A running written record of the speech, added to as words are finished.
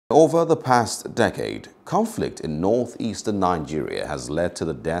Over the past decade, conflict in northeastern Nigeria has led to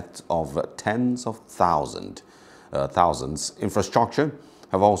the death of tens of thousands. Infrastructure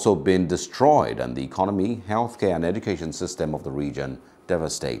have also been destroyed and the economy, healthcare and education system of the region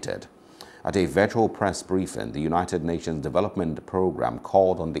devastated. At a virtual press briefing, the United Nations Development Programme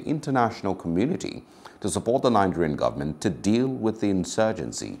called on the international community to support the Nigerian government to deal with the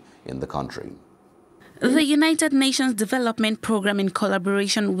insurgency in the country. The United Nations Development Programme, in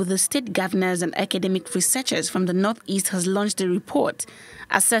collaboration with the state governors and academic researchers from the Northeast, has launched a report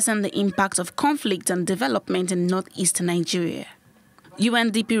assessing the impact of conflict and development in northeastern Nigeria.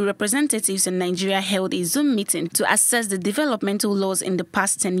 UNDP representatives in Nigeria held a Zoom meeting to assess the developmental laws in the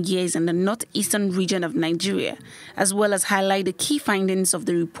past 10 years in the northeastern region of Nigeria, as well as highlight the key findings of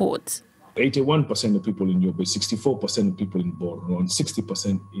the report. 81% of people in Yobe, 64% of people in Borno, and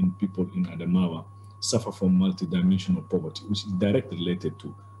 60% in people in Adamawa suffer from multidimensional poverty, which is directly related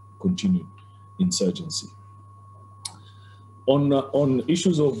to continued insurgency. On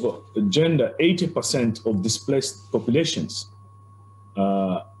issues of gender, 80% of displaced populations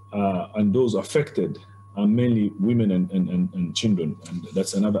and those affected are mainly women and children, and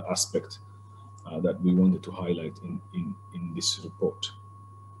that's another aspect that we wanted to highlight in this report.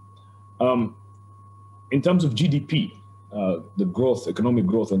 In terms of GDP, the growth, economic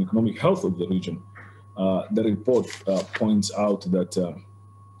growth and economic health of the region, the report points out that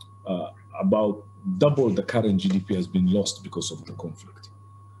about double the current GDP has been lost because of the conflict.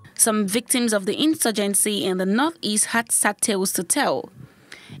 Some victims of the insurgency in the northeast had sad tales to tell.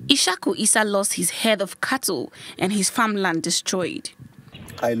 Ishaku Isa lost his herd of cattle and his farmland destroyed.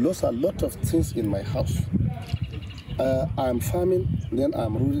 I lost a lot of things in my house. I'm farming, then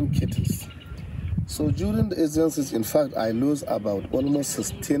I'm raising cattle. So during the agencies, in fact, I lost about almost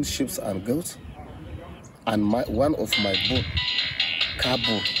 16 sheep and goats. And one of my boat,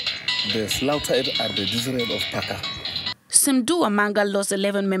 Cabo, they slaughtered at the desert of Paka. Simdu Amanga lost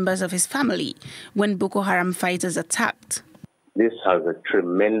 11 members of his family when Boko Haram fighters attacked. This has a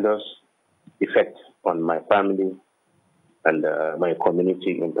tremendous effect on my family and my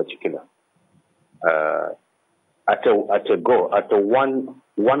community in particular. At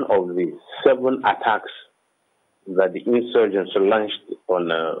one of the 7 attacks that the insurgents launched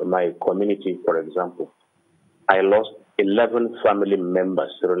on my community, for example, I lost 11 family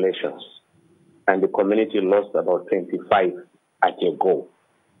members, relations, and the community lost about 25 at a go.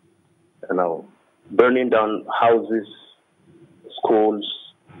 Now, burning down houses, schools,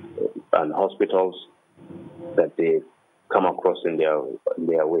 and hospitals that they come across in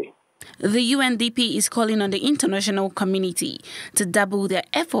their way. The UNDP is calling on the international community to double their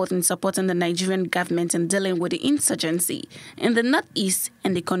effort in supporting the Nigerian government in dealing with the insurgency in the northeast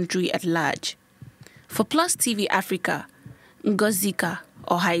and the country at large. For Plus TV Africa, Ngozika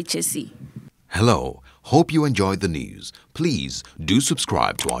Ohaichesi. Hello, hope you enjoyed the news. Please do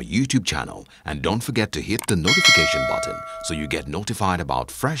subscribe to our YouTube channel and don't forget to hit the notification button so you get notified about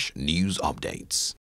fresh news updates.